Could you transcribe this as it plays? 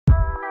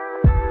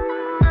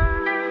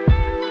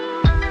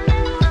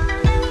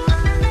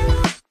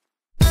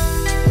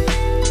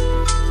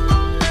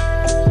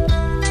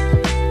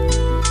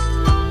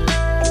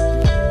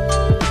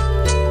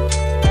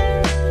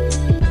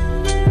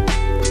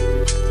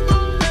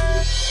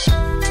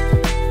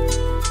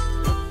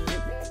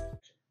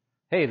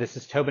Hey, this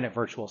is Tobin at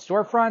Virtual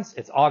Storefronts.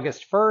 It's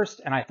August 1st,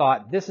 and I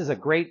thought this is a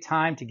great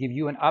time to give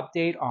you an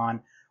update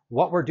on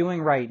what we're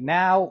doing right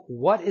now,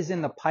 what is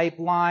in the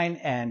pipeline,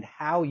 and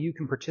how you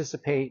can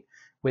participate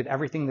with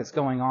everything that's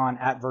going on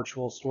at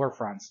Virtual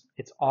Storefronts.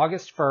 It's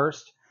August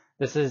 1st.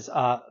 This is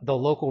the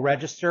local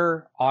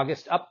register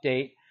August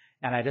update,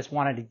 and I just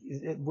wanted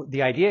to,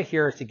 the idea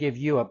here is to give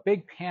you a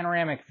big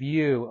panoramic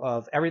view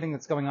of everything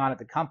that's going on at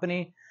the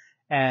company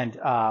and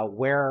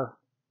where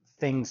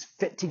things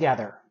fit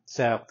together.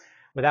 So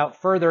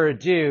without further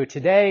ado,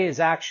 today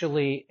is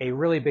actually a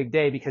really big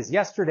day because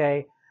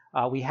yesterday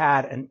we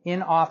had an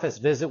in-office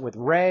visit with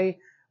Ray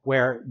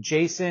where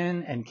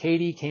Jason and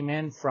Katie came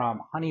in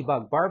from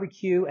Honeybug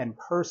Barbecue and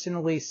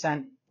personally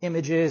sent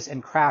images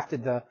and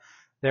crafted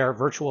their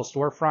virtual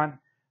storefront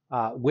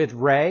with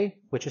Ray,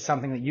 which is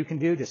something that you can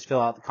do. Just fill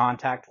out the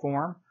contact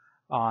form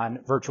on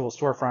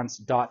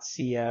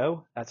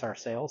virtualstorefronts.co. That's our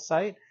sales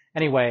site.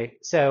 Anyway,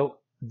 so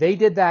they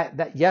did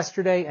that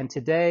yesterday, and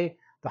today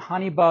the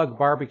Honeybug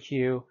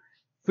Barbecue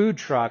food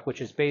truck,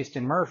 which is based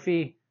in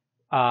Murphy,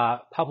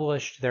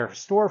 published their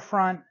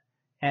storefront,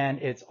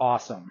 and it's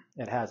awesome.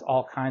 It has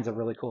all kinds of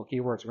really cool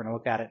keywords. We're going to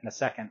look at it in a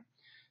second.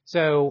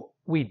 So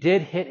we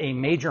did hit a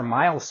major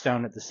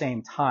milestone at the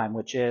same time,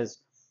 which is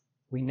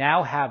we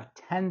now have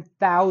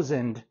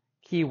 10,000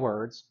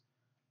 keywords.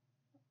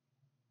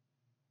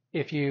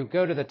 If you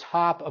go to the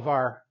top of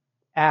our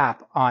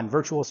app on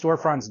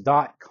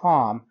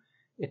virtualstorefronts.com,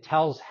 it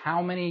tells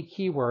how many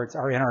keywords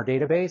are in our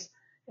database.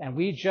 And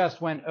we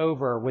just went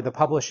over with the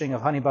publishing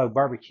of Honeybug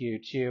Barbecue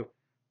to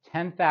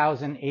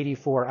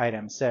 10,084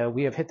 items. So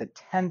we have hit the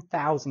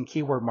 10,000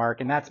 keyword mark,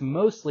 and that's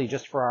mostly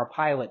just for our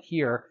pilot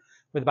here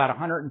with about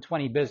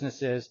 120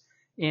 businesses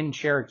in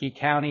Cherokee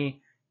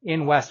County,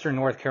 in Western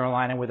North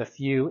Carolina, with a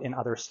few in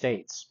other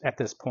states at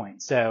this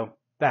point. So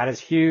that is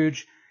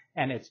huge,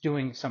 and it's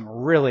doing some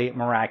really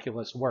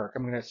miraculous work.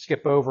 I'm going to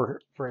skip over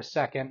for a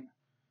second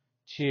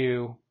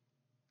to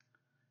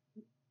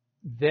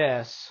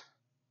this.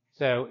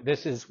 So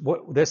this is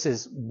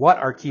what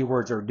our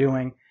keywords are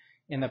doing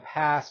in the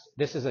past.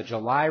 This is a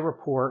July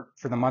report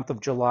for the month of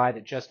July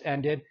that just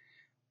ended.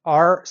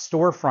 Our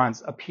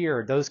storefronts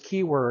appeared, those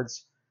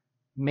keywords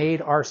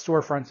made our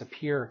storefronts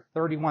appear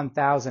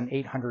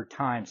 31,800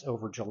 times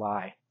over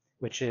July,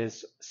 which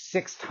is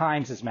 6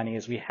 times as many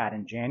as we had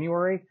in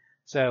January.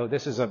 So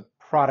this is a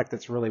product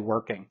that's really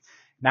working.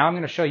 Now I'm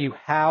going to show you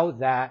how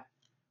that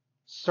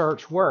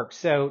search works.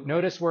 So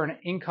notice we're in an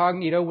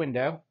incognito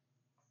window.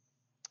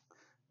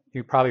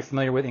 You're probably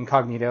familiar with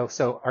incognito.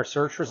 So our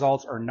search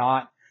results are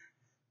not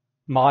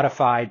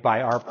modified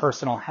by our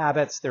personal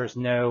habits. There's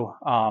no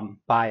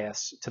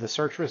bias to the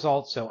search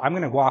results. So I'm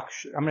going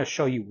to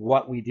show you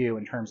what we do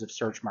in terms of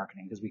search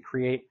marketing, because we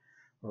create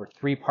a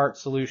 3-part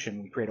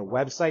solution. We create a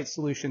website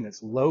solution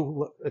that's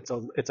low. It's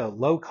a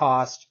low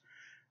cost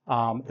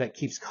that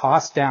keeps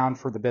costs down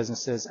for the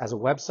businesses as a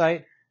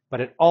website,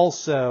 but it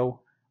also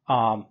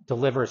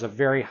delivers a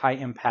very high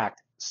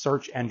impact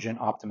search engine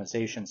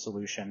optimization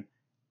solution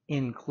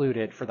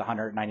included for the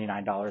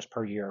 $199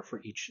 per year for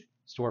each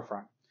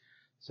storefront.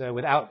 So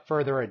without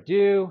further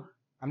ado,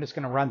 I'm just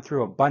going to run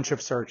through a bunch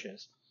of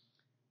searches.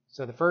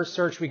 So the first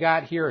search we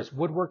got here is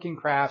woodworking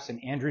crafts in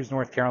Andrews,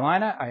 North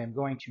Carolina. I am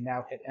going to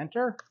now hit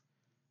enter.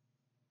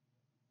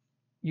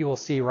 You will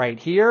see right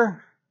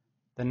here,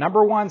 the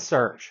 #1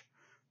 search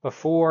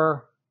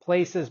before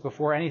places,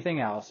 before anything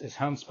else, is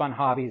Homespun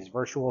Hobbies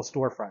Virtual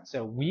Storefront.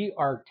 So we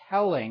are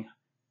telling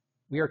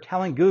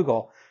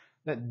Google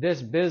that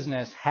this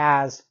business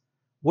has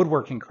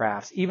woodworking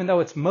crafts, even though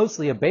it's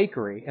mostly a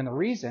bakery. And the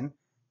reason,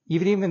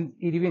 it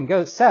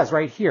even says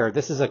right here,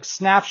 this is a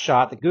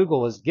snapshot that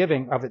Google is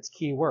giving of its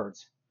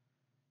keywords.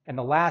 And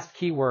the last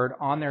keyword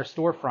on their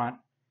storefront,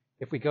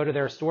 if we go to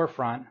their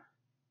storefront,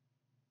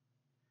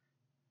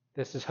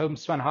 this is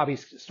Homespun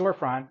Hobbies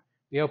Storefront.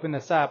 We open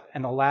this up,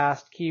 and the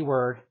last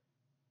keyword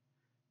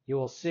you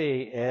will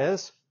see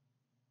is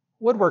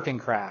woodworking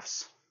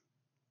crafts.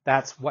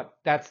 That's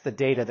the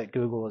data that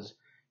Google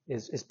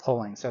is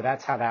pulling. So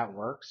that's how that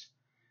works.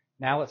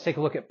 Now let's take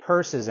a look at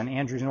purses in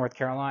Andrews, North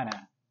Carolina.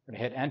 We're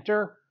going to hit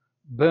enter.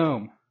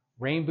 Boom.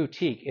 Rain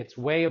Boutique. It's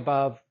way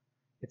above.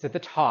 It's at the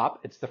top.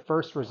 It's the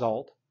first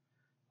result.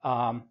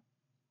 And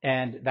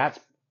that's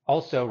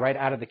also right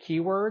out of the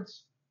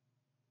keywords.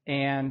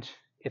 And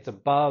it's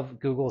above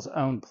Google's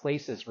own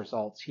places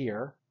results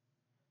here.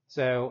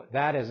 So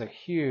that is a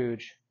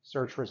huge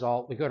search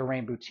result. We go to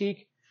Rain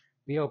Boutique.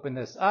 We open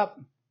this up.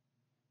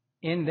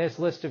 In this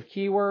list of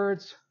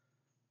keywords,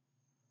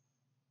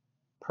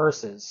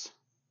 purses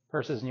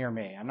near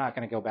me. I'm not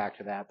going to go back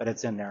to that, but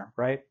it's in there,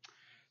 right?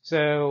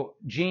 So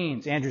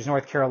jeans, Andrews,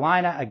 North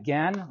Carolina.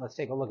 Again, let's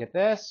take a look at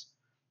this.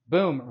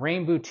 Boom,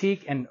 Rain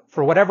Boutique. And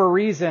for whatever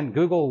reason,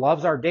 Google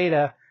loves our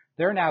data.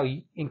 They're now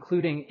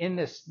including in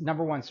this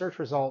 #1 search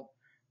result,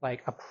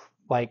 like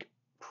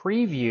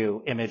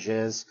preview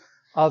images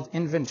of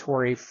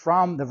inventory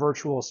from the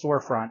virtual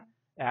storefront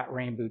at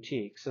Rain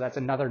Boutique. So that's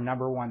another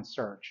 #1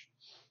 search.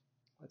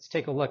 Let's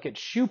take a look at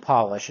shoe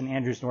polish in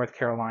Andrews, North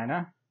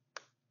Carolina.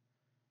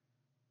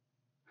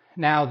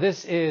 Now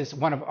this is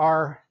one of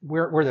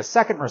we're the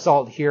second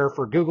result here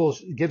for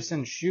Google's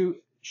Gibson shoe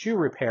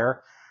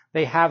repair.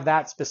 They have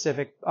that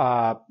specific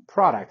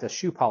product, a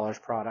shoe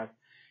polish product.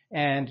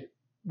 And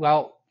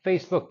well,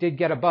 Facebook did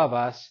get above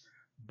us,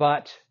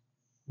 but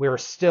we're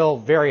still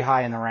very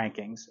high in the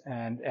rankings,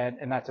 and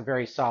that's a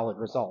very solid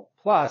result.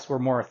 Plus, we're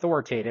more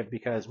authoritative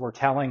because we're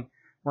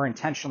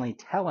intentionally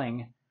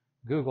telling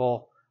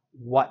Google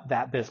what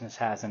that business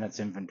has in its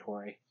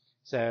inventory.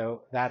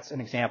 So that's an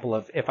example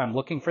of if I'm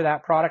looking for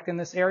that product in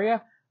this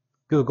area,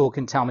 Google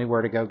can tell me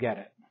where to go get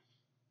it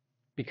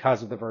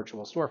because of the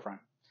virtual storefront.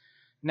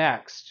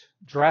 Next,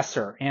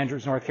 dresser,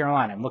 Andrews, North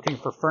Carolina. I'm looking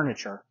for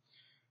furniture.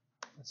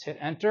 Let's hit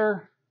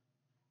enter.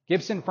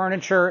 Gibson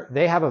Furniture,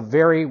 they have a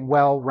very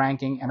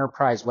well-ranking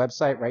enterprise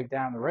website right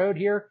down the road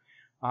here.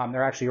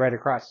 They're actually right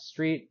across the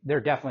street.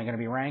 They're definitely going to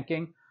be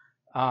ranking.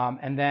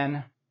 And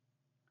then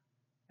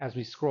as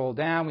we scroll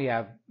down, we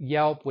have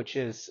Yelp, which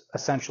is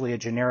essentially a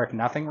generic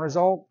nothing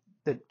result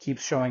that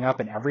keeps showing up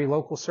in every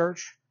local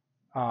search.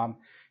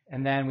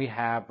 And then we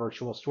have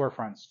Virtual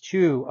Storefronts.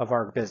 2 of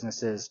our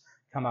businesses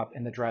come up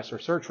in the dresser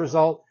search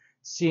result.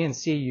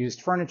 CNC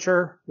Used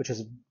Furniture, which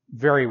is a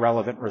very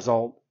relevant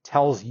result,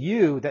 tells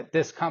you that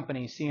this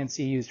company,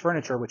 CNC Used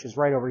Furniture, which is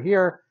right over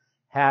here,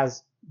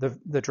 has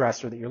the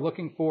dresser that you're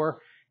looking for.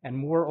 And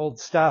More Old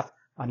Stuff,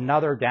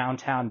 another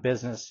downtown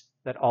business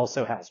that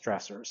also has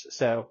dressers.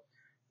 So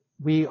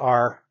we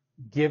are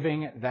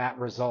giving that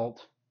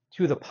result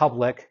to the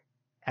public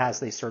as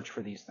they search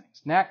for these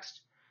things.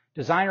 Next,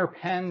 designer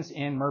pens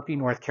in Murphy,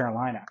 North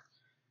Carolina.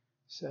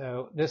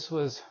 So this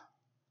was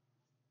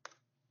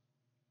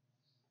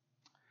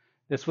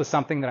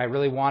something that I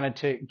really wanted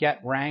to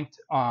get ranked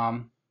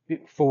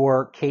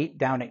for Kate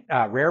down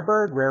at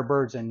Rarebird.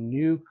 Rarebird's a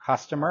new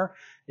customer.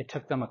 It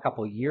took them a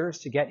couple years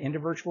to get into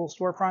virtual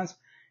storefronts.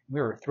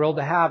 We were thrilled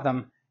to have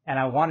them, and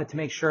I wanted to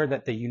make sure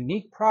that the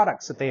unique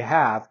products that they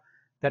have,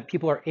 that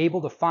people are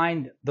able to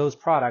find those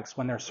products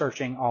when they're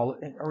searching all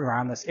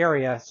around this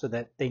area so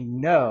that they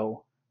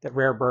know that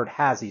Rarebird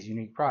has these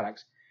unique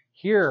products.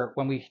 Here,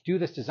 when we do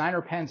this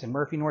designer pens in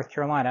Murphy, North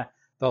Carolina,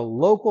 the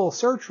local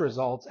search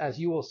results, as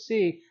you will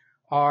see,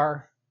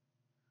 are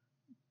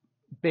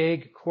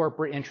big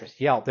corporate interest.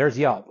 Yelp, there's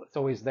Yelp. It's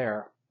always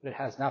there, but it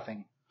has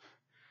nothing.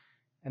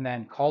 And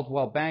then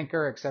Caldwell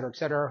Banker, et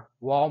cetera,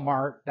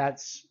 Walmart,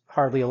 that's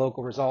hardly a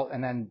local result.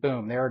 And then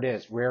boom, there it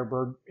is,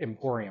 Rarebird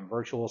Emporium,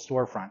 virtual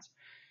storefronts.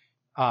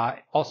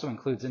 Also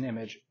includes an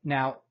image.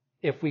 Now,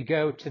 if we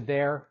go to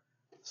their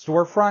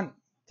storefront,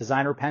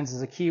 designer pens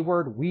is a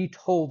keyword. We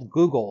told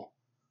Google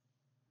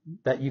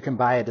that you can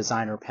buy a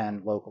designer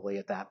pen locally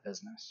at that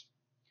business.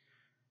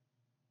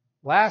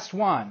 Last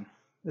one.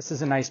 This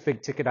is a nice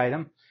big ticket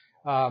item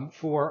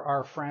for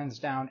our friends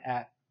down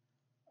at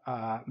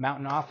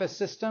Mountain Office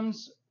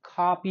Systems,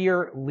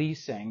 copier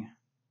leasing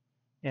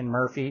in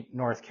Murphy,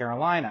 North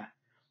Carolina.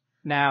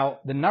 Now,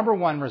 the number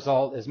one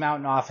result is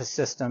Mountain Office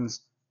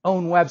Systems'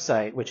 own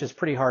website, which is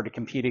pretty hard to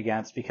compete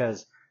against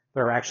because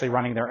they're actually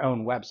running their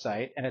own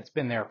website, and it's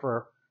been there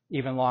for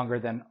even longer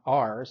than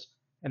ours.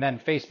 And then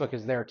Facebook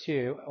is there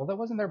too, although it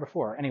wasn't there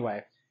before.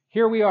 Anyway,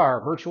 here we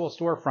are, virtual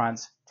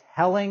storefronts,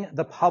 telling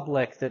the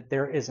public that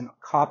there is a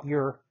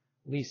copier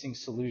leasing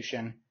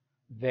solution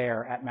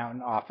there at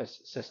Mountain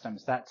Office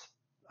Systems. That's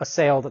a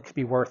sale that could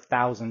be worth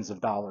thousands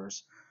of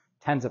dollars,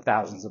 tens of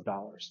thousands of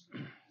dollars.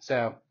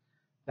 So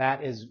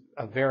that is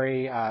a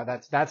very,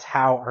 that's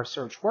how our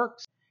search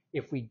works.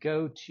 If we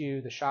go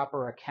to the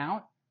shopper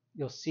account,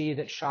 you'll see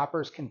that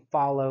shoppers can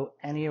follow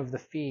any of the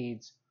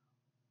feeds.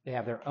 They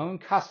have their own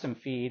custom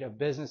feed of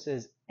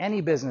businesses,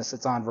 any business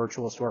that's on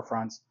virtual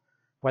storefronts,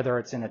 whether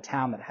it's in a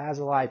town that has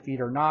a live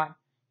feed or not,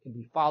 can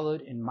be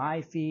followed in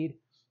my feed.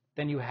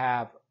 Then you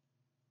have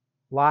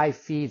live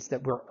feeds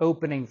that we're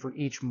opening for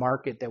each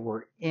market that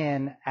we're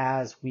in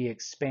as we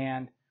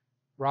expand.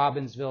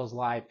 Robbinsville's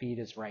live feed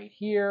is right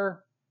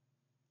here.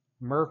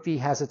 Murphy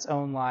has its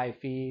own live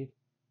feed.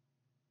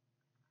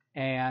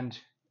 And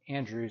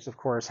Andrews, of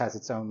course, has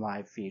its own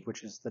live feed,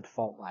 which is the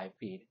default live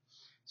feed.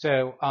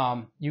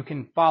 So you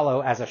can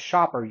follow as a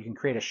shopper. You can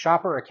create a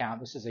shopper account.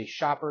 This is a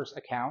shopper's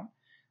account.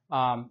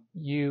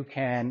 You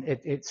can,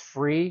 it's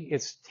free.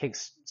 It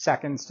takes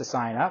seconds to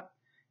sign up,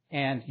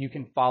 and you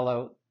can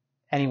follow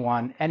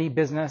anyone, any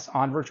business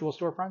on virtual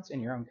storefronts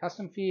in your own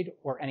custom feed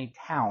or any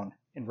town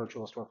in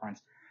virtual storefronts.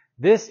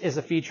 This is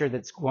a feature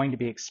that's going to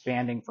be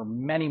expanding for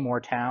many more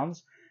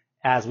towns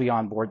as we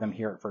onboard them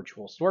here at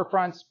Virtual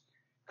Storefronts.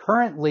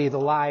 Currently, the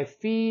live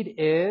feed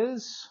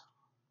is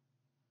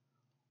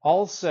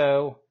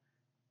also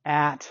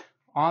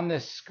on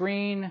this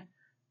screen.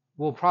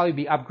 We'll probably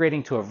be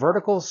upgrading to a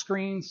vertical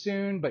screen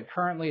soon, but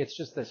currently it's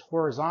just this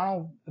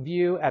horizontal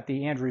view at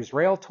the Andrews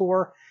Rail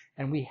Tour.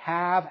 And we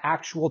have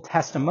actual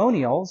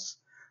testimonials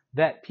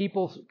that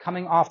people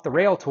coming off the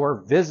rail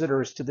tour,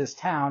 visitors to this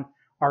town,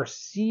 are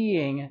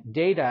seeing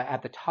data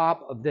at the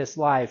top of this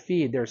live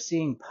feed. They're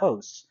seeing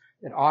posts.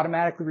 It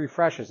automatically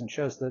refreshes and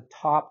shows the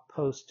top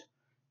post,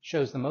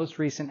 shows the most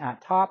recent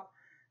at top.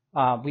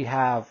 We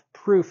have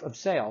proof of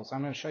sales.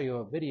 I'm going to show you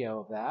a video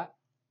of that.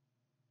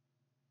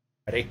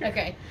 Ready?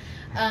 Okay.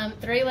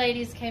 Three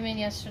ladies came in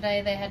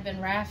yesterday. They had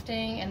been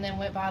rafting and then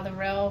went by the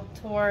rail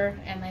tour,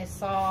 and they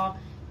saw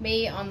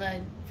me on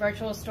the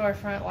virtual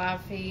storefront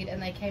live feed,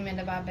 and they came in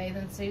to buy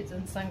bathing suits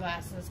and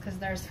sunglasses because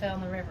theirs fell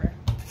in the river.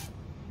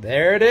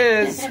 There it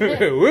is.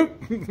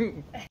 Whoop.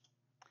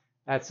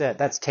 That's it.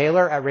 That's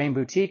Taylor at Rain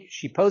Boutique.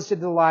 She posted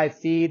the live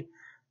feed.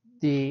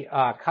 The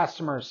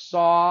customers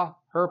saw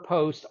her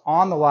post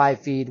on the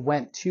live feed,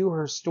 went to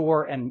her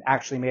store, and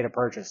actually made a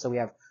purchase. So we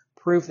have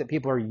proof that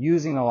people are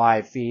using the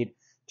live feed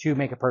to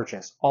make a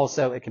purchase.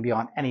 Also, it can be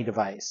on any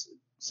device.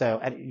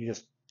 So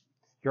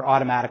you're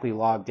automatically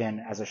logged in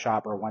as a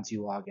shopper once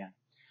you log in.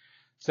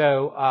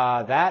 So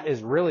that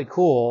is really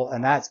cool,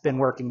 and that's been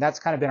working. That's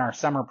kind of been our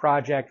summer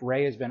project.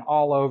 Ray has been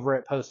all over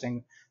it,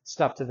 posting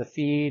stuff to the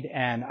feed,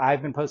 and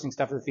I've been posting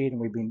stuff to the feed,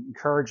 and we've been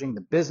encouraging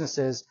the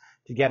businesses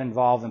to get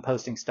involved in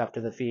posting stuff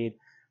to the feed.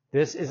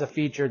 This is a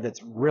feature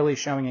that's really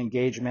showing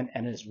engagement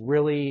and is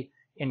really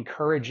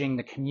encouraging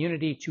the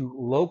community to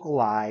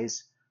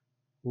localize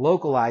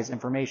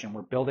information.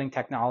 We're building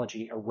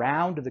technology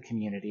around the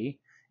community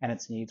and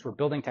its needs. We're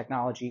building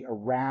technology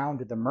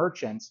around the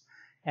merchants,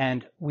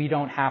 and we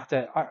don't have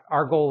to,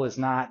 our goal is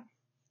not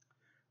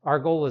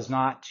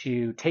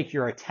to take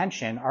your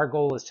attention. Our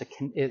goal is to,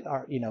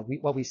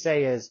 what we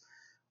say is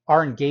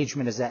our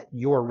engagement is at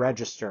your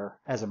register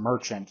as a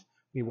merchant.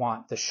 We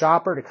want the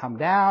shopper to come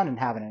down and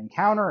have an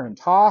encounter and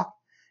talk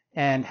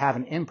and have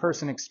an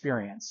in-person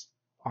experience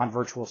on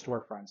virtual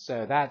storefronts.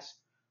 So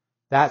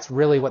that's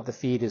really what the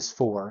feed is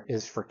for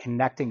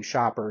connecting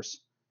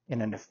shoppers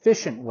in an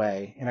efficient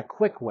way, in a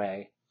quick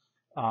way,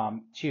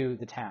 to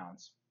the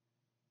towns.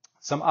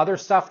 Some other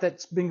stuff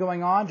that's been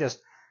going on, just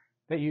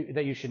that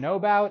you should know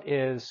about,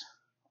 is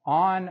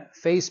on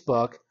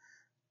Facebook.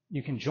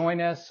 You can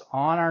join us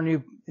on our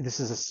new,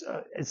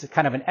 it's a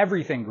kind of an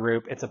everything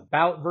group. It's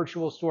about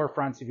virtual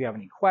storefronts. If you have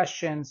any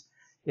questions,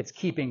 it's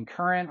keeping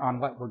current on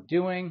what we're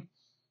doing.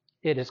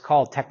 It is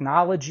called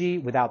Technology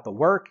Without the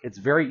Work. It's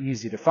very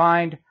easy to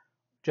find.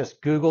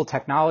 Just Google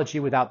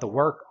Technology Without the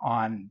Work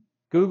on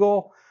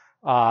Google,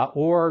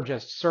 or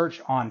just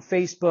search on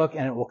Facebook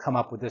and it will come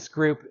up with this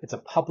group. It's a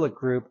public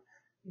group.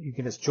 You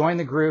can just join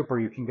the group or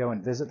you can go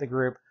and visit the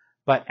group.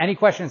 But any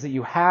questions that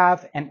you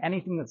have and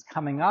anything that's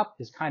coming up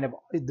is kind of,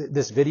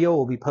 this video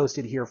will be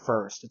posted here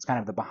first. It's kind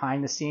of the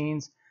behind the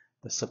scenes,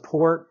 the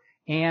support,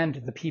 and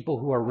the people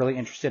who are really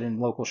interested in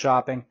local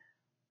shopping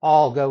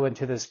all go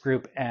into this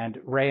group, and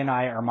Ray and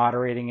I are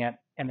moderating it,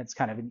 and it's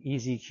kind of an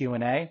easy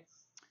Q&A,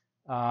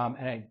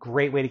 and a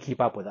great way to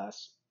keep up with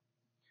us.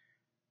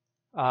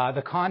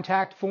 The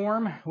contact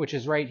form, which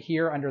is right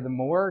here under the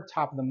more,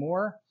 top of the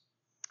more.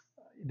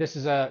 This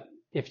is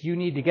if you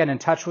need to get in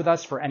touch with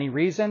us for any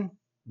reason,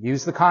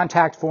 use the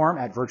contact form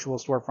at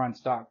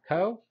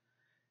virtualstorefronts.co.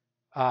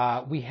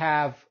 We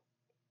have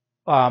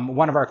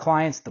one of our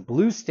clients, the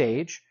Blue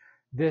Stage.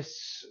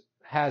 This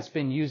has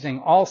been using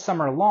all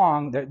summer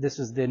long. This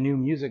is the new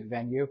music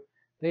venue.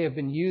 They have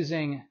been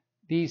using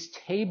these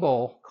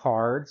table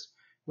cards,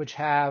 which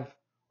have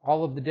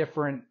all of the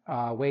different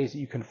ways that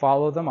you can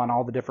follow them on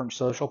all the different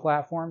social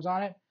platforms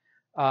on it,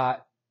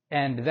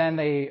 and then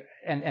a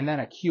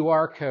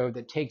QR code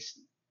that takes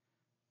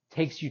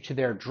you to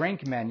their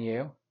drink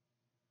menu.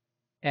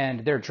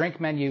 And their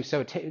drink menu,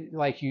 so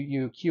like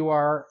you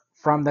QR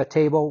from the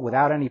table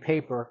without any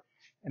paper,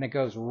 and it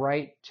goes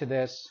right to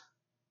their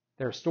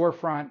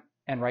storefront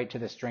and right to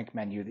this drink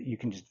menu that you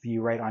can just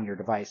view right on your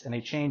device. And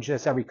they change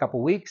this every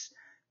couple weeks.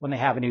 When they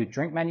have a new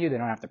drink menu, they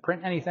don't have to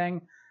print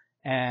anything.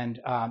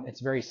 And it's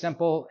very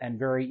simple and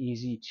very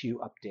easy to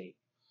update.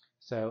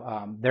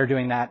 So they're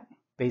doing that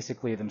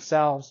basically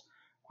themselves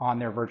on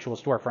their virtual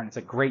storefront. It's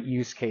a great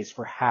use case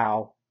for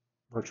how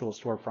virtual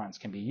storefronts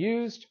can be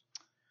used.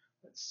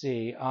 Let's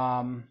see.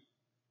 Well,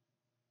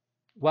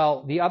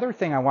 the other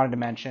thing I wanted to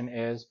mention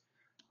is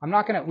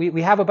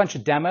we have a bunch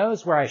of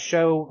demos where I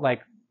show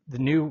like the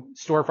new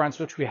storefronts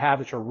which we have,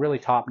 which are really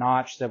top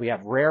notch. So we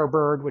have Rare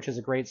Bird, which is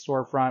a great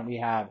storefront. We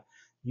have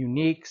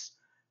Uniques,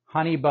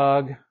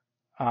 Honeybug.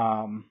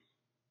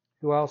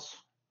 Who else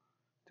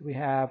do we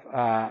have?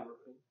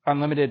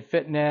 Unlimited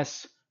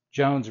Fitness,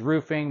 Jones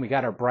Roofing. We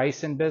got our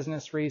Bryson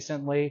business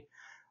recently,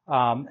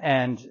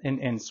 and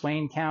in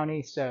Swain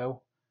County.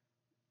 So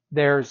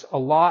there's a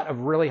lot of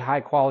really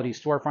high quality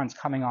storefronts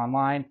coming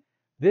online.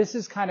 This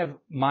is kind of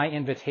my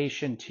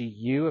invitation to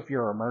you if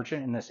you're a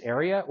merchant in this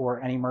area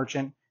or any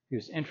merchant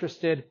who's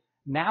interested.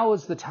 Now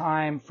is the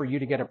time for you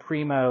to get a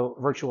primo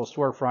virtual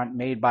storefront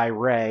made by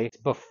Ray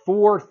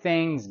before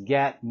things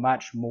get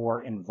much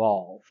more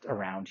involved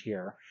around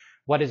here.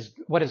 What is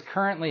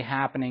currently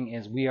happening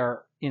is we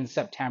are in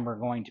September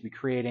going to be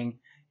creating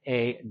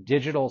a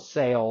digital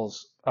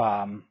sales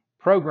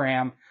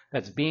program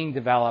that's being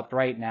developed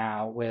right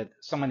now with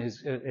someone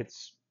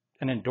it's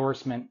an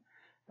endorsement.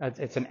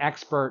 It's an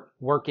expert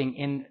working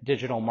in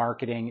digital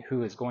marketing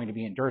who is going to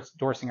be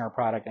endorsing our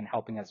product and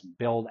helping us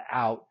build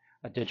out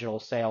a digital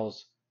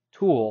sales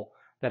tool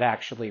that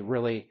actually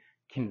really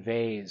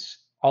conveys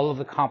all of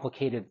the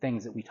complicated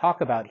things that we talk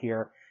about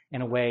here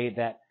in a way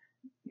that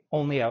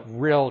only a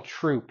real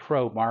true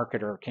pro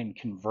marketer can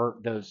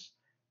convert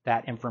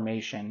that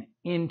information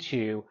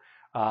into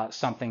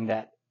something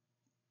that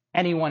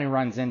anyone who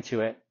runs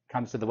into it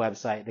comes to the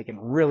website, they can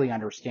really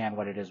understand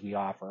what it is we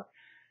offer.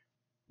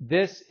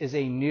 This is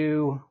a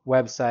new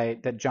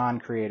website that John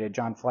created.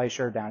 John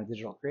Fleischer down at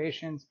Digital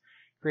Creations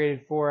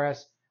created for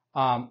us.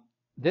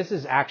 This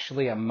is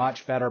actually a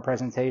much better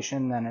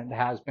presentation than it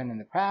has been in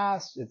the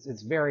past.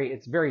 It's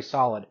very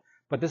solid,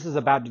 but this is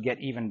about to get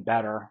even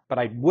better. But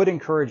I would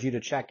encourage you to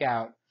check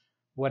out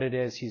what it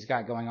is he's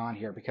got going on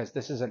here, because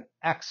this is an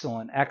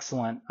excellent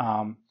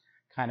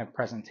kind of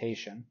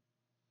presentation.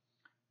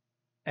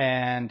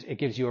 And it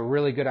gives you a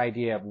really good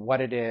idea of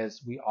what it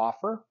is we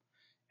offer.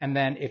 And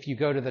then if you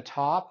go to the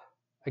top,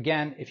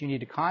 again, if you need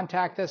to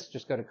contact us,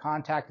 just go to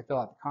contact to fill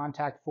out the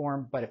contact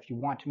form. But if you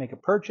want to make a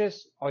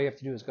purchase, all you have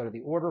to do is go to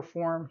the order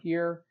form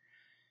here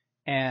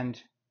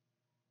and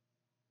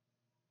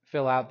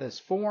fill out this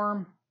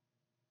form,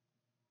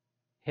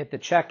 hit the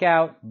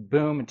checkout,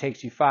 boom, it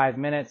takes you 5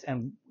 minutes.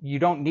 And you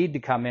don't need to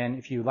come in.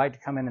 If you'd like to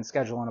come in and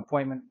schedule an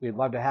appointment, we'd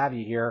love to have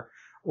you here.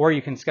 Or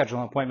you can schedule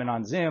an appointment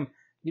on Zoom.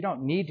 You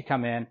don't need to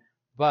come in,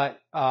 but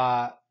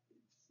if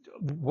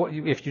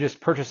you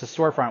just purchase a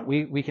storefront,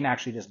 we can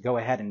actually just go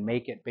ahead and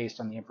make it based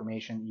on the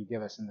information you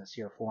give us in this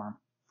here form.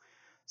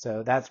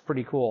 So that's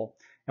pretty cool.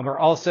 And we're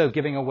also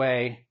giving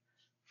away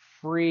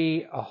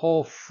a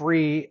whole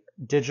free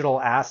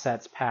digital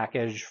assets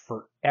package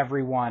for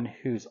everyone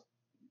who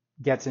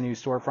gets a new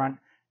storefront.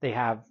 They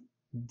have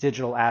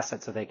digital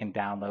assets that they can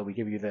download. We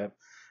give you the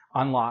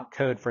unlock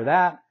code for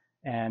that,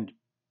 and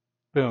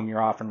boom,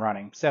 you're off and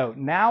running. So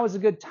now is a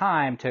good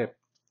time to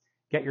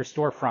get your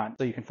storefront.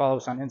 So you can follow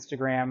us on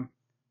Instagram.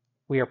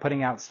 We are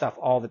putting out stuff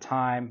all the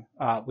time.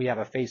 We have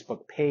a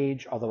Facebook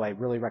page, although I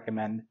really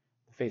recommend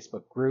the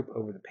Facebook group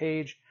over the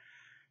page.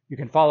 You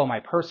can follow my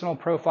personal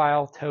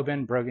profile,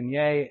 Tobin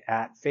Brogonier,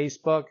 at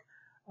Facebook.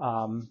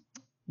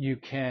 You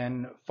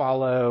can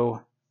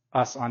follow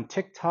us on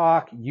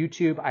TikTok,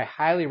 YouTube. I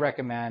highly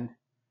recommend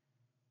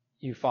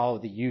you follow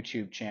the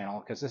YouTube channel,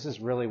 because this is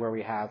really where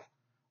we have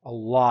a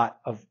lot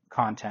of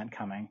content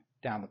coming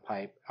down the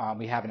pipe.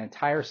 We have an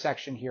entire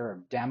section here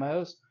of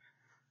demos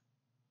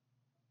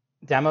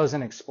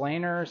and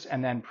explainers,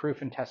 and then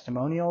proof and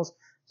testimonials.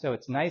 So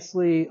it's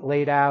nicely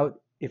laid out.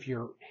 If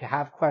you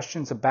have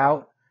questions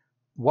about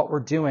what we're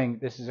doing,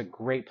 this is a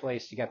great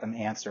place to get them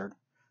answered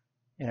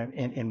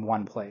in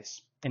one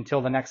place.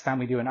 Until the next time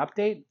we do an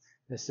update,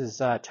 this is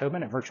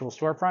Tobin at Virtual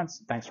Storefronts.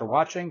 Thanks for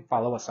watching.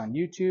 Follow us on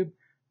YouTube,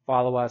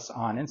 follow us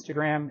on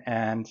Instagram,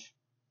 and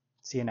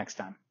see you next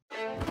time.